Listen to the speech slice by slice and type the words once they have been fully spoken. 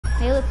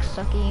They look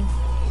sucky.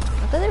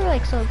 I thought they were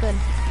like so good.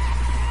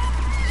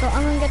 So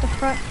I'm gonna get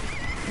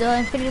the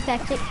infinity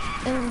packs. If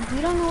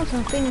you don't know what's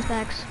infinity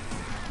packs,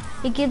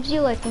 it gives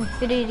you like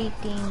infinity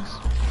things.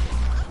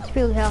 It's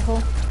really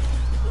helpful.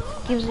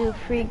 Gives you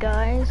free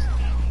guys,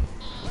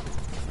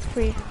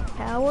 free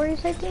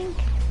powers, I think.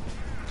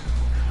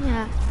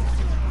 Yeah.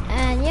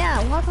 And yeah,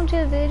 welcome to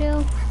the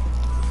video.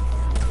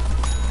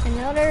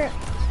 Another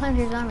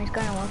Hunter Zombies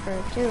Garden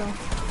Warfare 2.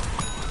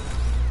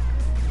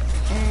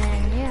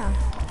 And yeah,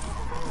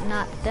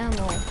 not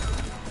demo.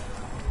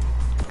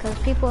 Because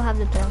people have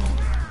the demo.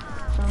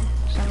 So,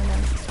 some of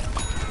them.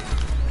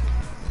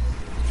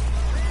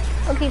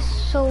 Okay,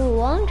 so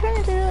what I'm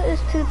trying to do is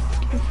to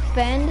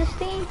defend this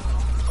thing.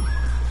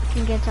 You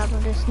can get top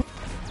of this.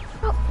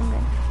 Oh,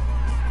 okay.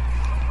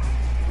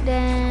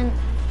 Then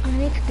I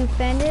need to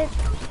defend it.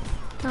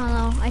 I don't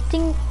know. I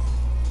think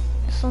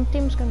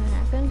something's gonna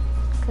happen.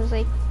 Cause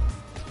like,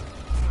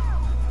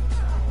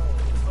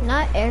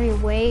 not every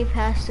wave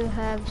has to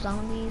have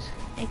zombies.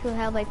 It could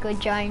have like a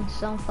giant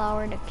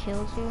sunflower that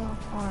kills you,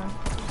 or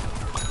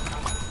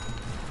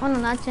oh no,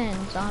 not in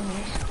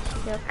zombies.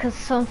 Yeah, cause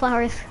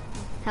sunflowers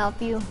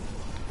help you.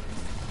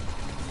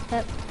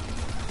 Yep.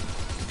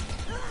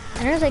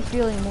 And there's like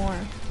really more.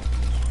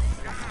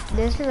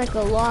 This is like a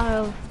lot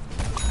of.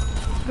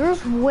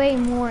 There's way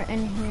more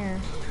in here.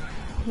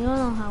 You don't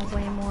know how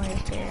way more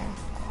is there.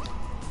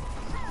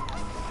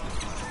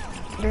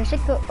 There's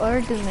like a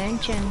other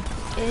dimension.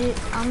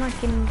 I'm not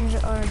kidding, there's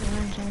an other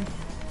dimension.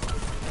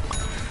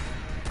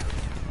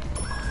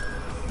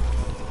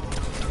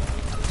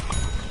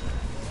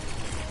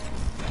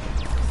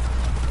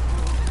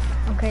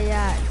 Okay,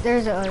 yeah,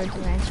 there's an other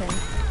dimension.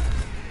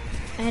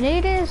 And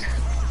it is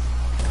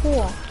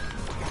cool.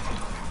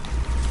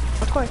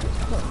 Of course it's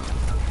cool.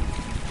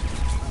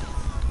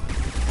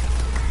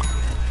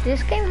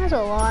 This game has a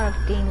lot of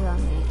things on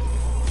it.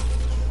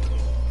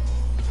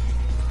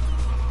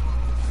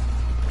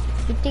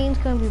 You think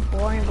it's gonna be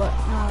boring, but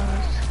no,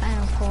 it's kind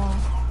of cool.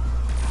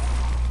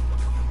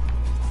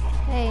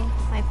 Hey,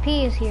 my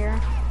P is here.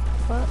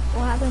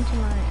 What happened to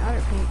my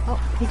other P? Oh,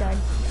 he died.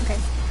 Okay.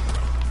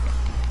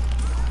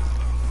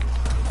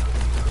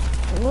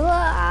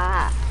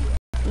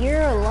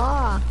 You're a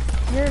law.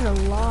 You're the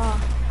law.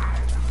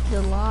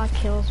 The law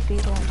kills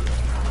people.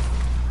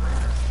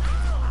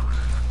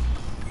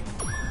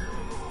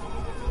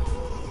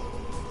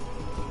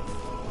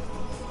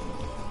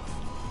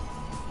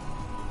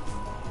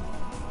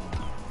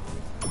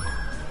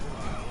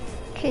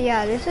 Okay,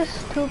 yeah, this is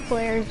 2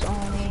 players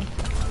only.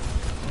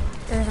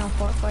 There's no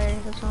 4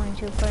 players, it's only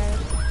 2 players.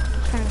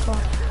 It's kind of cool.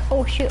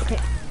 Oh shoot, okay.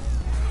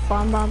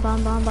 Bomb, bomb,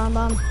 bomb, bomb, bomb,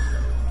 bomb.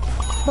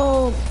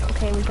 Boom.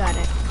 Okay, we got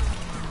it.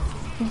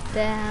 He's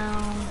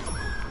down.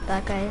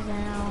 That guy's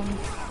down.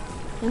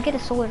 Let me get a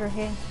soldier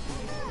here.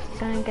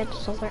 Gonna get the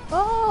soldier.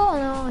 Oh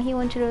no, he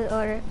went to the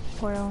other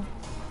portal.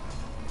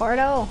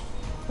 Portal!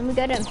 Let me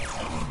get him.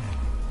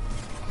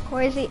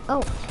 Where is he?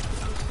 Oh.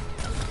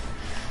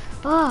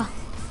 Ah.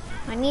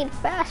 I need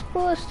fast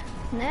boost.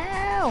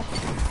 No!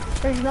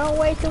 There's no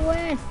way to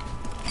win.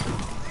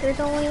 There's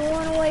only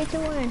one way to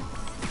win.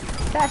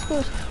 Fast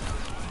boost.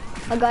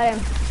 I got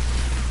him.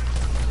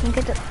 Let me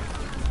get the...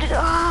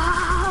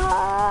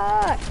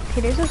 Ah!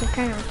 Okay, this is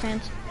kind of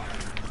intense.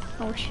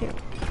 Oh shoot.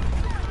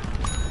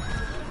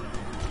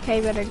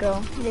 Okay, better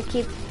go. They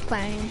keep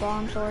planting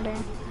bombs over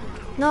there.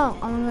 No,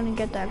 I'm gonna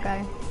get that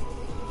guy.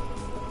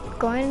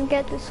 Go ahead and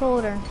get the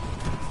soldier.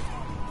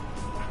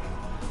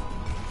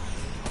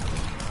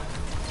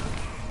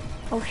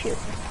 Oh shoot.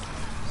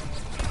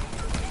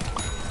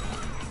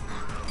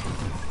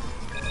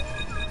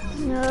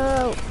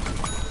 No.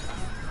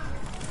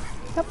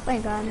 Yep, I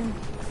got him.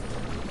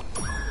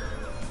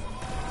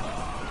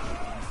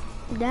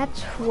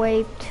 That's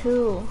wave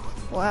 2.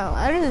 Wow,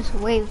 that is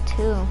wave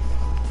 2.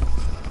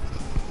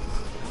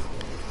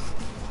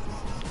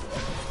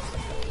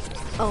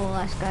 Oh,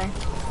 last guy.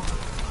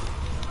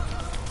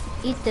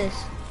 Eat this.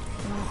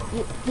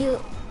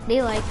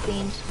 They like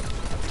beans.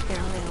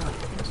 Apparently they like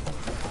beans.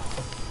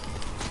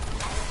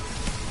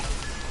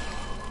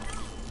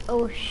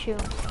 Oh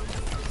shoot.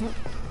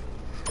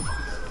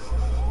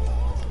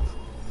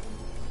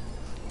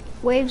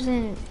 Waves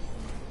in.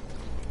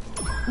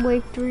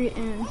 Wave 3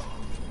 in.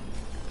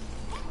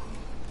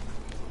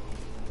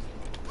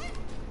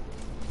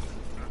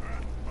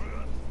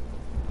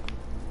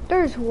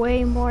 There's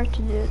way more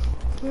to do.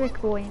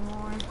 There's way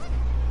more.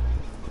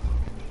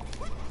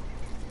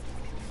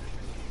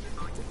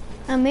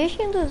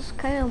 Animations is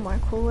kind of more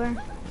cooler.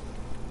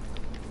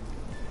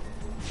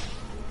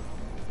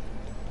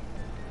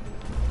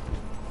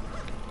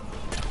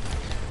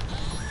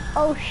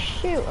 Oh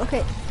shoot,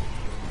 okay.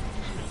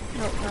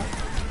 No.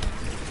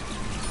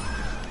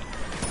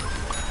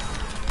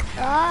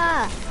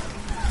 Ah!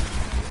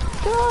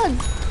 Good!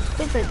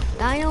 It's a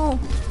dino.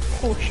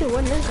 Oh shoot,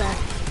 what is that?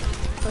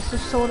 What's the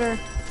soldier?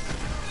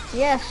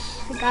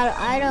 Yes, I got an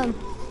item.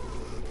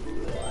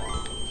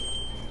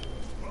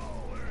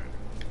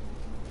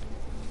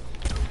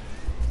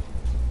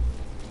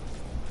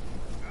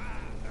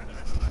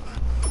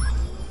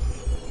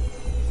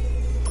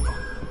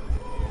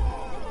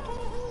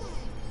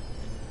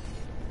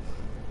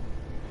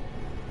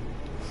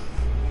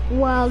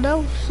 Wow, that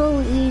was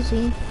so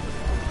easy.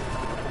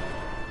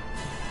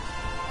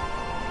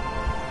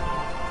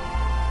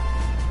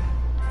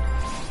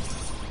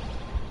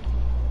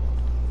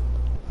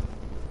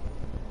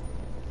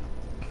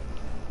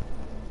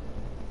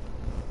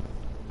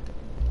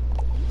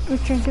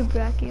 Return to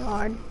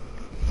backyard.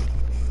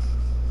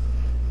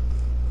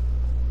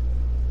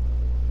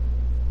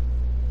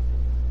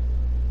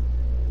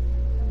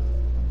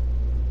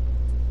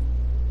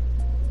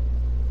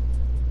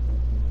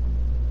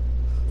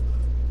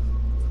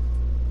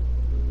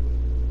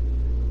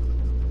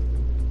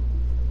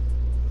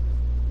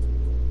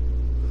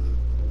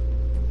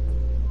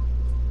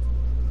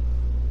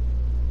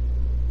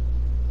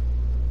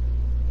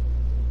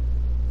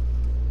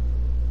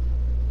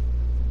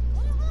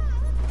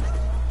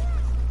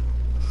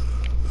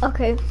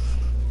 Okay.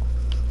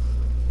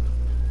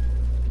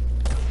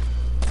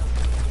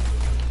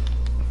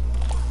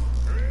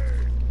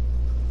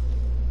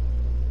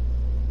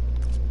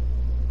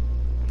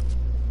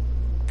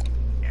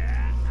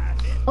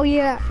 Oh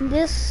yeah,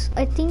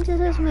 I think this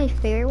is my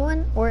favorite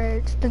one, or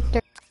it's the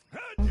third.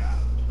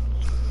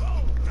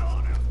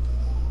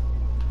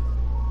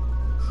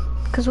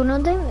 Cause one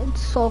of them,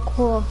 it's so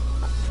cool.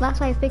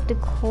 Last I picked the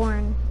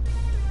corn.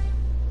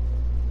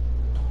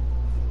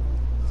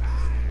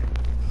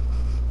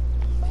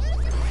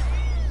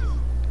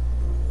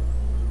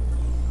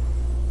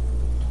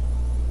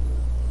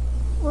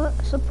 What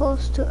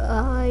supposed to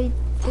I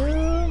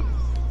do?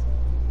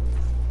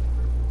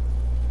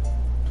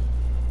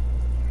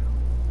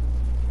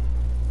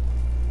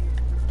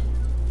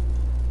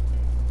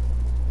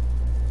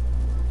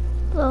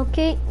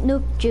 Locate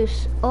Nuke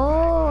Juice.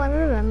 Oh, I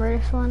remember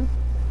this one.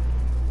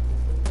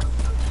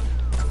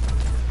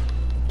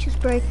 Just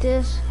break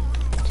this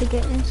to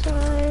get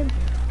inside.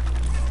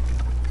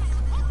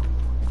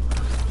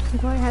 I'm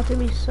going to have to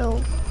be so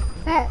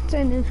fast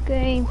in this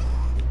game.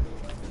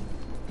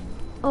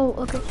 Oh,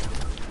 okay.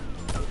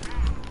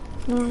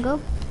 You wanna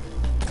go?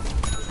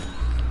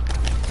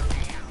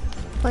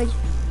 Wait.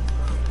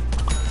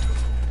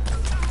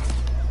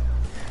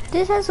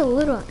 This has a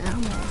little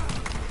ammo.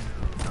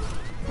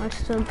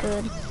 That's so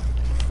good.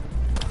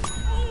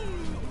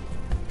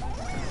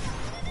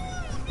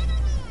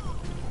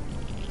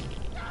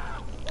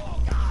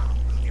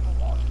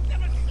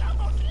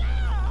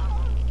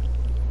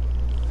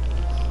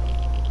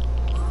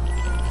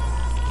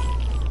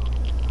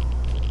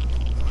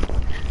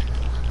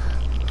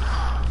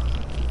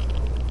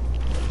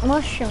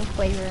 Mushroom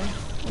flavor.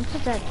 What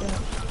does that do?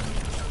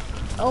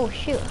 Oh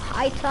shoot,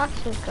 high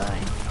toxic guy.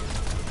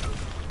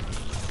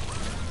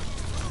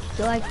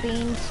 Do you like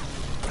beans?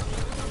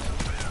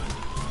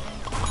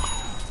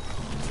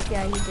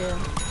 Yeah, you do.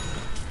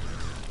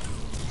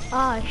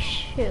 Ah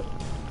shoot.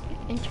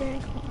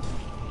 Internet.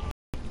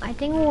 I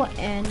think we'll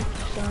end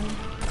soon.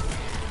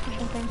 Or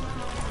something.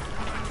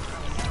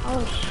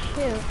 Oh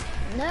shoot.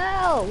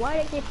 No!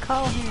 Why did you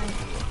call him?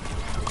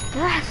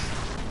 Yes!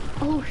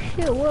 Oh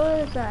shoot, what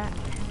is that?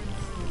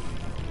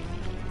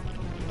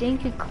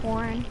 Stinky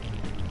corn,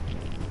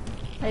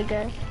 I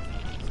guess.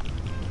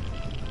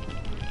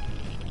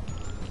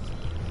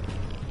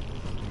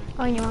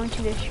 Oh, you want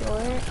to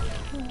destroy it?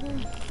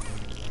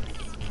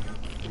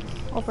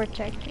 Or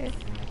protect it?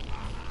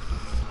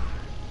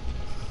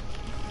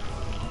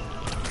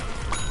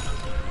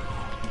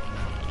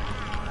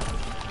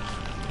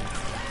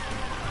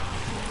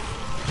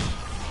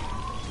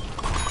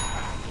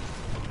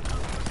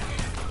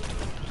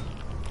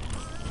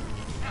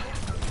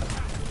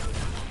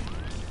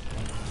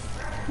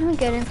 I'm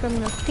getting from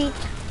the feet.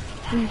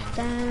 He's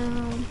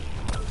down.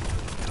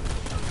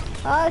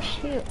 Oh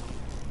shoot.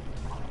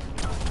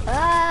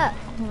 Ah!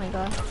 Oh my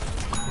god.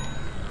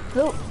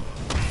 Oh!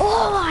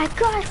 Oh my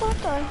gosh, what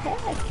the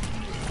heck?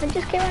 I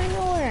just came out of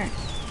nowhere.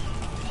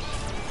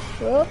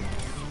 Oh!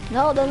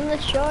 No, don't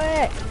destroy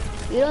it!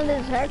 You don't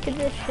deserve to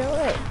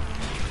destroy it!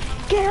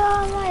 Get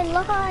on my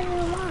lawn,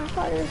 you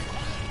motherfuckers!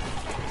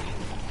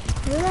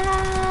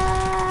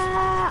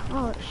 Ah!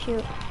 Oh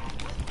shoot.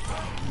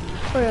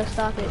 Or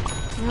stop it.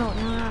 No,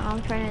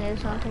 I'm trying to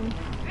do something.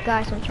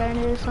 Guys, I'm trying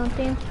to do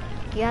something.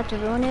 You have to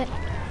ruin it.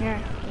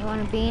 Here, you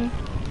want a bean?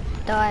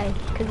 Die,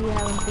 because you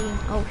have a bean.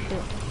 Oh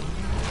shit.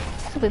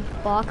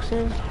 Stupid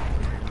boxes.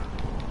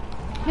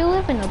 You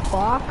live in a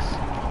box?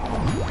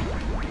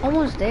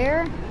 Almost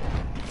there?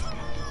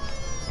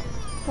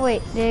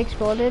 Wait, they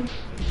exploded?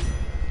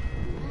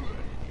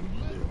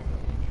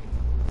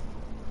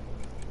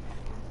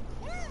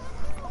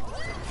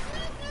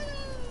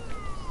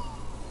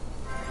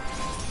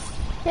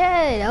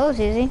 Yay, that was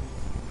easy.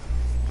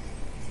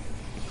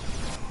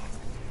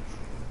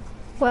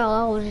 Well,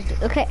 that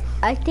was okay.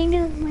 I think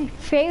this is my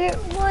favorite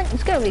one.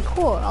 It's gonna be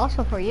cool,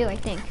 also for you, I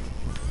think.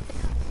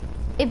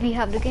 If you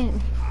have the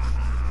game.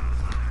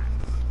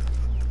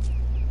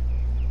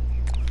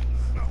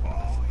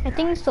 I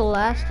think it's the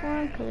last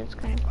one because it's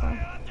kind of cool.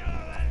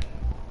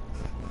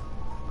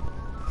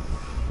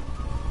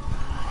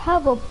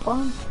 Have a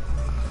bump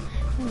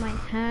in my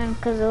hand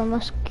because of a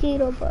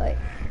mosquito bite.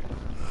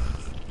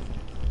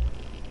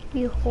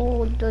 You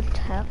hold the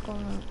tackle.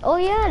 Oh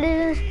yeah,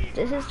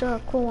 this is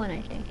the cool one,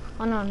 I think.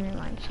 Oh no, never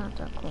mind. It's not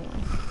the cool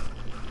one.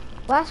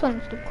 Last one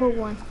is the cool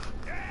one.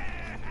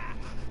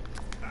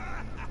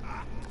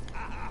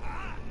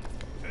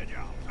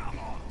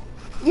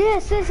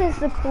 Yes, this is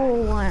the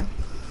cool one.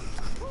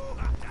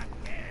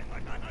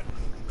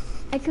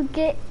 I could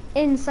get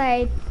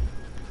inside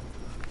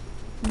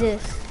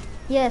this.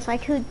 Yes, I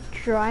could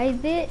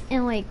drive it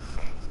and like.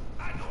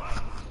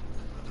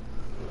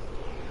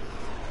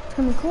 It's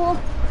gonna be cool.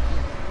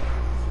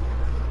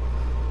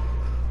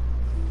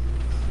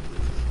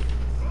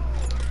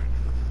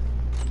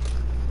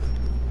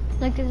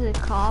 Like there's a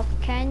cop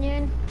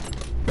canyon,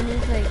 and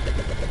there's like,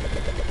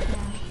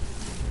 yeah.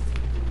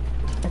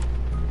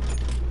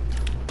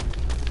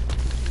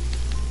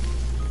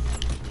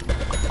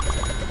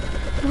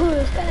 Ooh,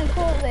 it's kind of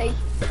cool. Like,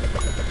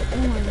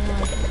 oh my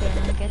gosh, okay, I'm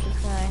gonna get this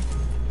guy.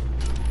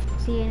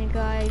 See any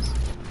guys?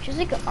 Just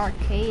like an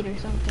arcade or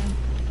something.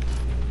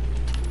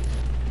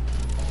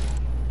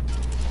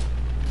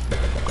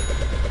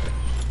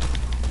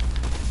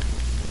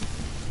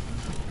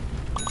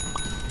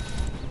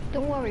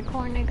 Don't worry,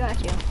 Corn, I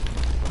got you.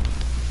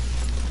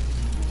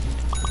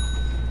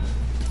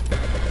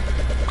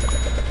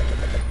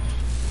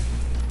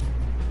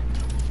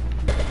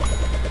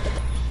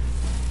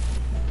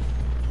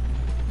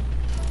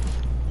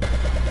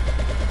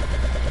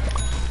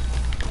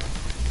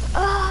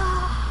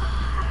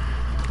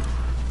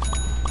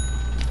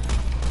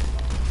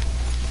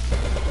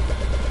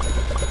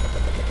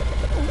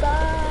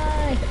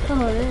 Bye!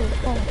 Oh, this is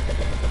cool.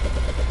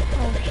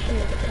 Oh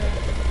shit, okay.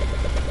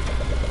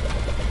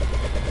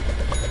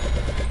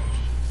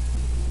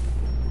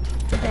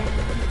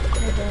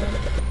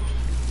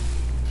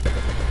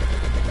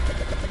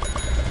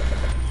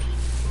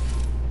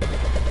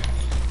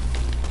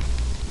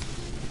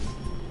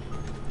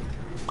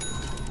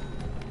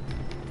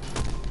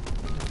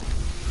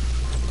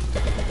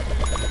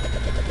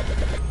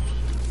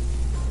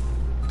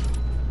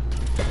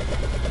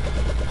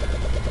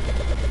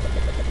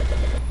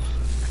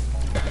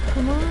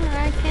 Come on,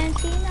 I can't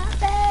see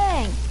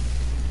nothing!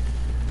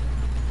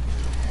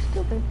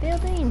 Stupid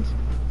buildings.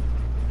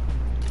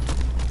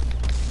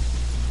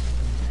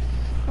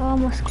 Oh,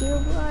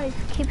 mosquito bites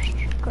keep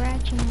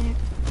scratching it.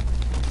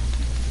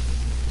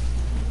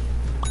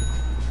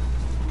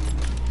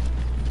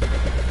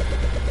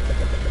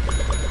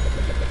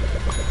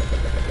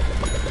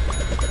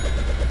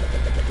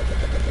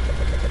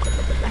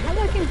 I have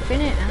like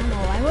infinite ammo.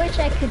 I wish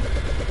I could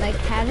like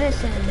have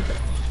this in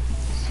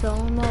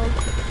solo mode.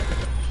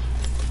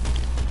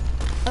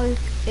 Oh,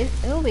 it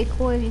would be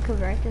cool if you could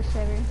write this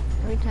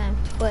every time,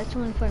 but it's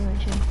only for a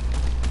mission.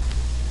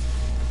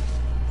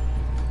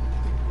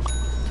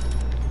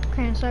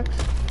 Kinda sucks.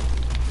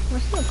 We're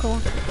still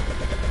cool.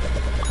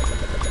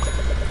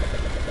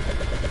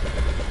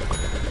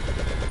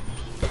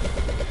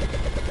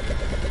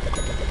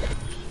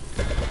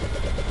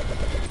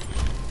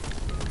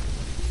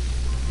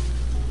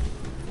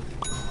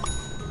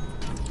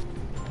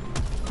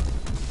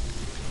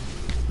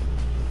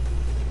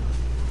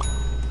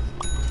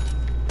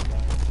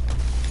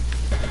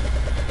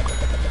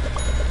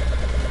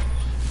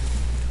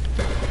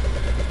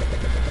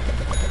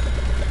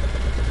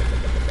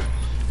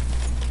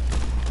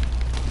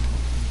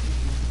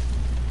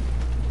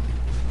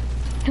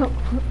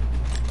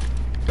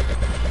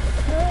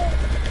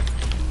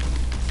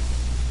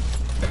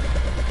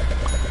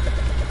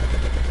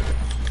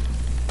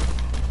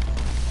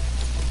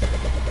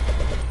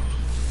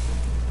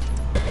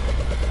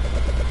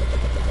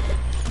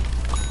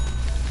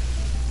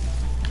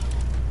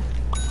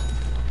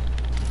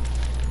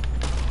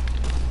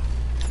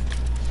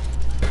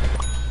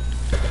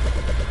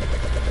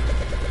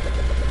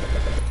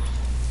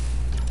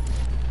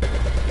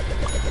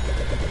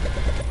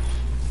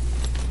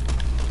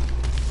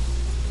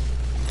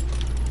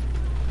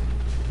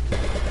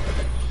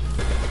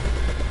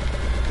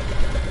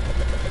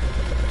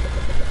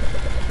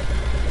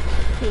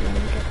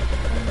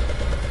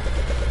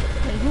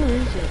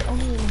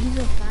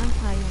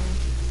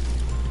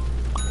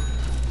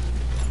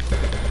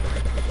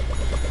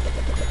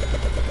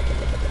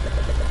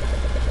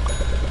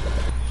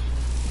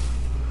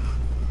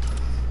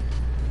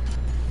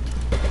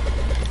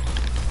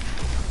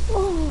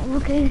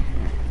 Okay.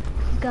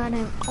 Got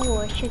him. Oh,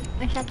 I shot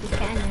the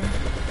cannon.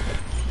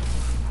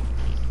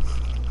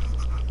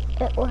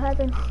 What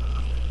happened?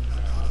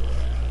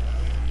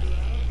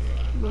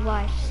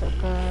 Why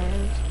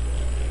suckers?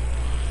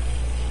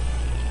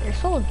 You're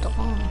so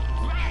dumb.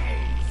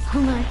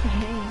 I'm not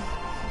kidding.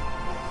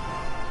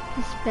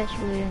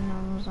 Especially the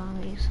normal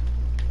zombies.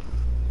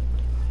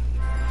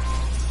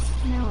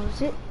 And that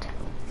was it.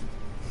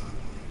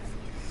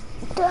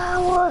 That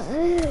was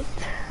it.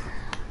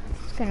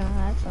 It's kind of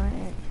that's on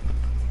it.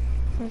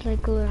 There's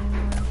like a little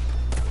more.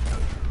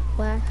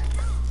 Last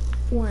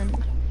one.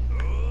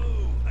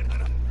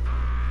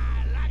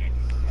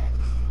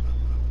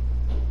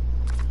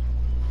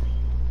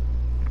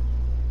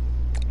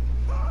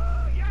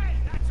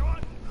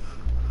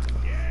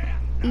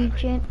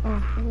 Agent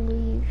of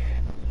Leaf.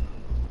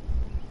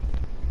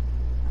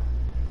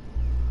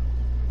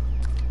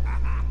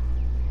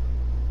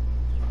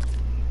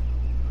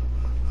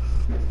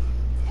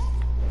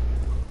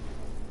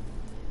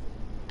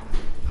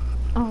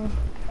 Oh,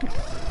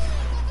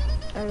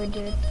 I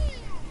did.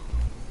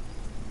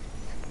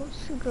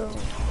 Supposed to go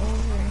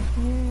over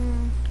here.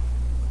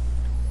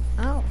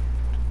 Oh.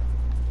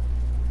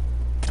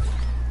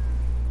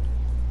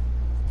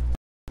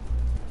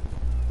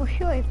 What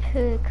should I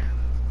pick?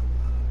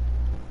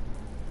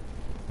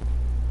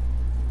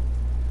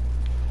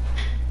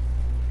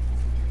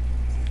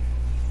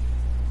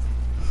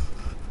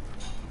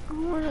 I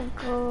wanna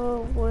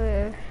go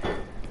with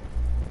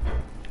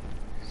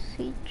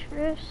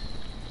citrus.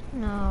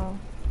 No.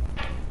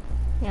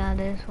 Yeah,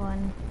 this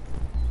one.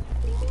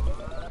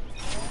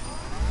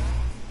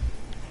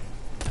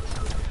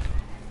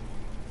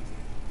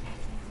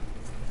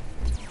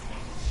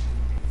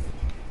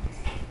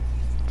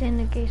 Then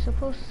the gate's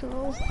supposed to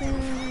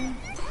open.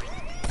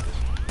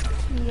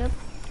 Yep.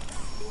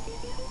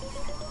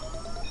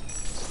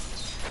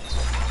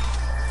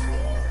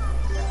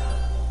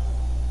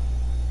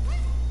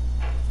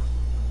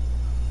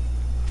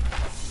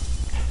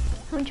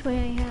 How much way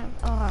I have?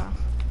 Oh.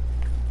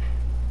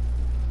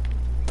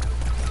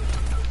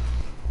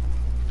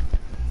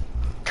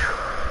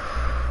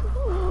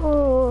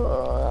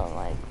 Oh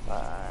my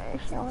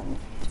gosh.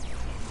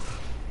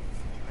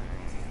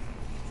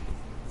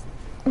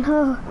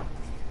 Oh.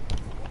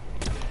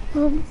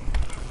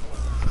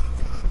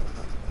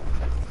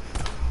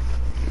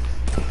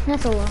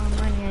 That's a lot of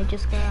money I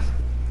just got.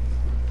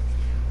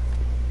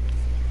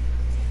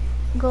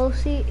 Go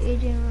see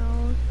Agent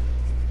Rose.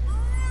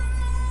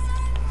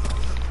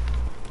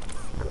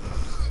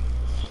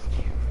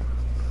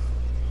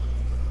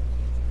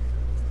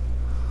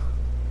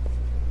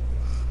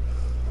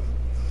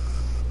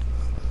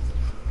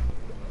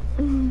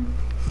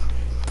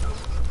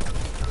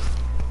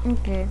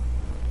 Okay.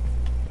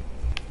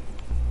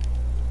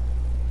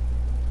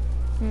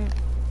 Hmm.